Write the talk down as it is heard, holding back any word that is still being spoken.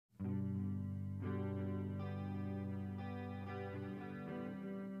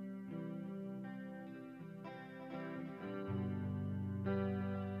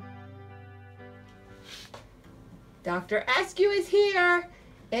Dr. Askew is here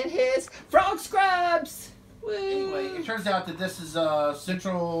in his frog scrubs. Woo. Anyway, it turns out that this is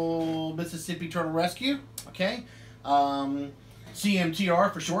Central Mississippi Turtle Rescue, okay?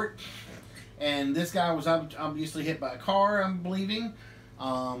 CMTR for short. And this guy was obviously hit by a car, I'm believing.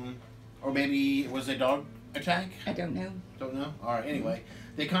 Or maybe it was a dog attack. I don't know. Don't know? Alright, anyway.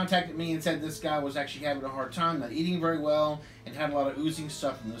 They contacted me and said this guy was actually having a hard time, not eating very well, and had a lot of oozing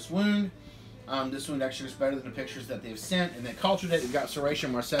stuff from this wound. This wound actually was better than the pictures that they've sent, and they cultured it and got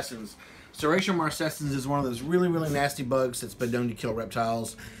Serratia Marcescens. Serratia Marcescens is one of those really, really nasty bugs that's been known to kill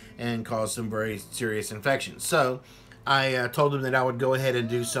reptiles and cause some very serious infections. So, I told them that I would go ahead and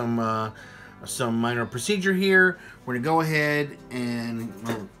do some minor procedure here. We're going to go ahead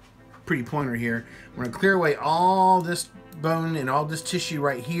and, pretty pointer here, we're going to clear away all this bone and all this tissue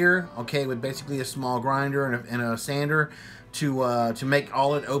right here, okay, with basically a small grinder and a sander to make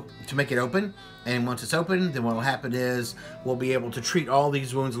it open. And once it's open, then what will happen is we'll be able to treat all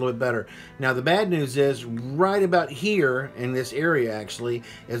these wounds a little bit better. Now the bad news is right about here in this area actually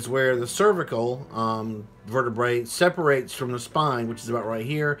is where the cervical vertebrae separates from the spine, which is about right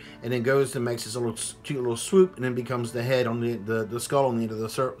here, and then goes and makes this little cute little swoop, and then becomes the head on the skull on the end of the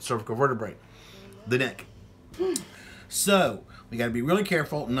cervical vertebrae, the neck. So we got to be really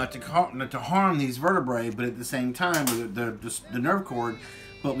careful not to harm these vertebrae, but at the same time with the nerve cord.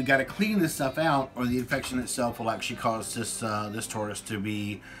 But we got to clean this stuff out, or the infection itself will actually cause this tortoise to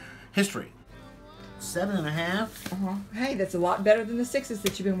be history. 7.5. Hey, that's a lot better than the 6s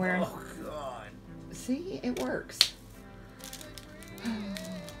that you've been wearing. Oh God! See, it works.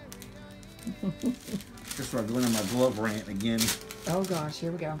 Just start going on my glove rant again. Oh gosh,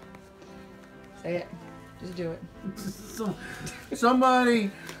 here we go. Say it. Just do it. Somebody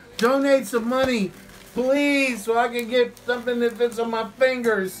donate some money, please, so I can get something that fits on my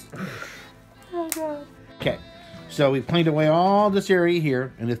fingers. Oh God. Okay, so we cleaned away all this area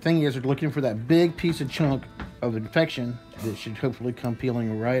here, and the thing is, we're looking for that big piece of chunk of infection that should hopefully come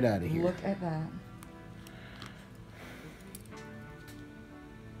peeling right out of here. Look at that.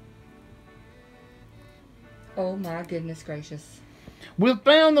 Oh my goodness gracious. We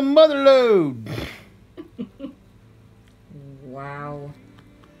found the mother lode. Wow.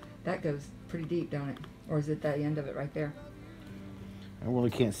 That goes pretty deep, don't it? Or is it the end of it right there? I really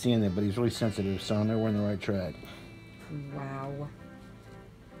can't see in it, but he's really sensitive, so I know we're on the right track. Wow.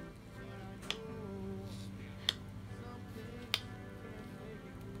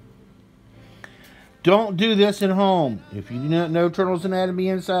 Don't do this at home. If you do not know turtle's anatomy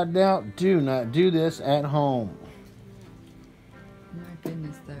inside out, do not do this at home. My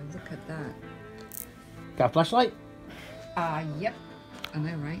goodness, though. Look at that. Got a flashlight? Yep. I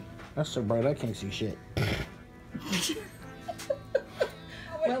know, right? That's so bright I can't see shit.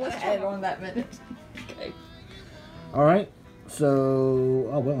 Well, let's try it on that minute. Okay. Alright, so...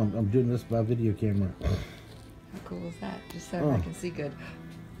 Oh, well, I'm doing this by video camera. How cool is that? Just so I can see good.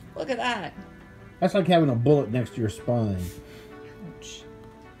 Look at that. That's like having a bullet next to your spine. Ouch.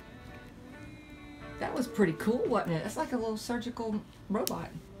 That was pretty cool, wasn't it? That's like a little surgical robot.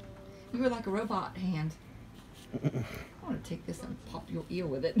 You were like a robot hand. I want to take this and pop your ear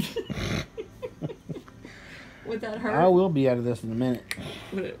with it. Would that hurt? I will be out of this in a minute.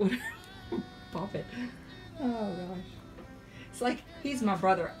 Would it pop it? Oh gosh. It's like he's my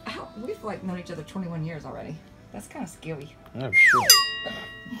brother. We've like known each other 21 years already. That's kind of scary. Oh shit.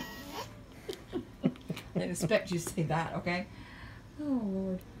 I didn't expect you to say that, okay? Oh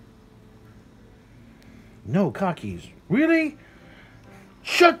Lord. No cockies. Really?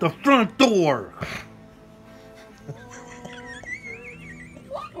 Shut the front door!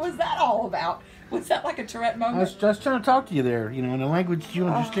 What was that all about? Was that like a Tourette moment? I was just trying to talk to you there, you know, in a language you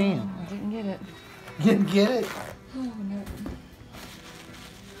understand. Oh, I didn't get it. You didn't get it? Oh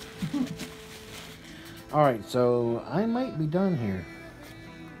no. Alright, so I might be done here.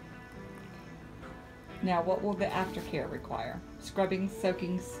 Now, what will the aftercare require? Scrubbing,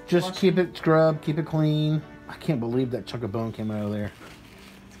 soaking, Just washing? keep it scrubbed, keep it clean. I can't believe that chunk of bone came out of there.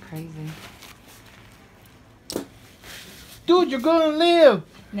 It's crazy. Dude, you're gonna live!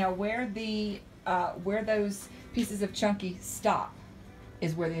 Now, where those pieces of chunky stop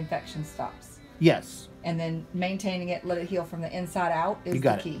is where the infection stops. Yes. And then maintaining it, let it heal from the inside out is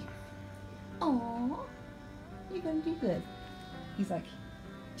the key. Aww, you're gonna do good. He's like,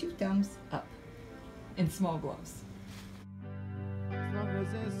 2 thumbs up in small gloves. As long as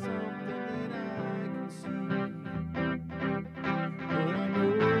it's something that I can see.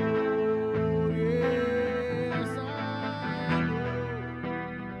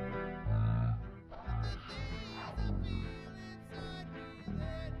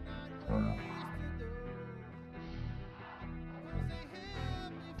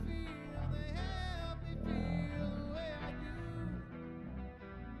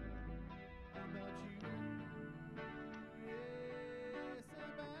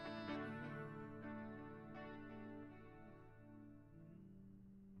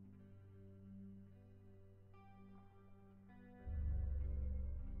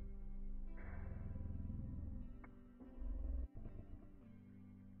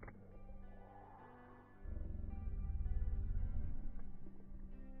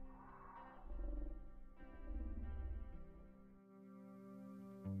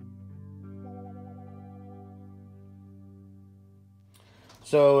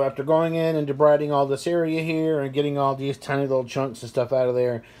 So after going in and debriding all this area here and getting all these tiny little chunks and stuff out of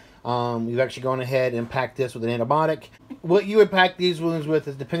there, we've actually gone ahead and packed this with an antibiotic. What you would pack these wounds with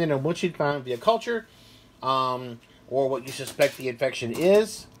is dependent on what you'd found via culture, or what you suspect the infection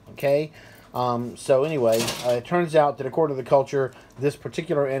is. Okay. So anyway, it turns out that according to the culture, this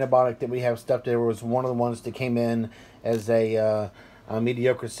particular antibiotic that we have stuffed there was one of the ones that came in as a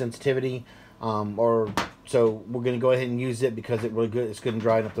mediocre sensitivity. So we're going to go ahead and use it because it's good in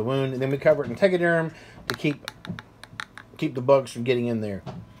drying up the wound. And then we cover it in Tegaderm to keep the bugs from getting in there.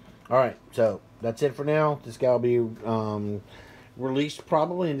 Alright, so that's it for now. This guy will be released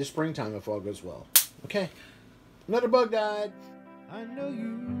probably in the springtime if all goes well. Okay, another bug died. I know you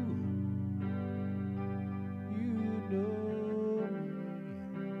know me.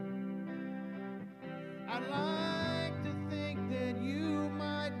 I'd like to think that you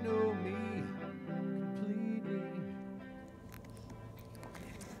might know me completely.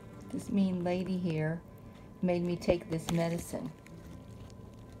 This mean lady here made me take this medicine,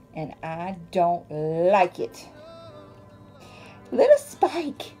 and I don't like it. Little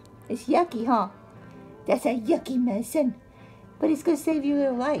Spike, it's yucky, huh? That's a yucky medicine, but it's gonna save you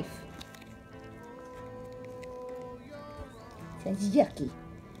your life. That's yucky.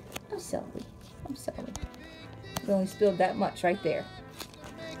 I'm sorry. I'm sorry. We only spilled that much right there.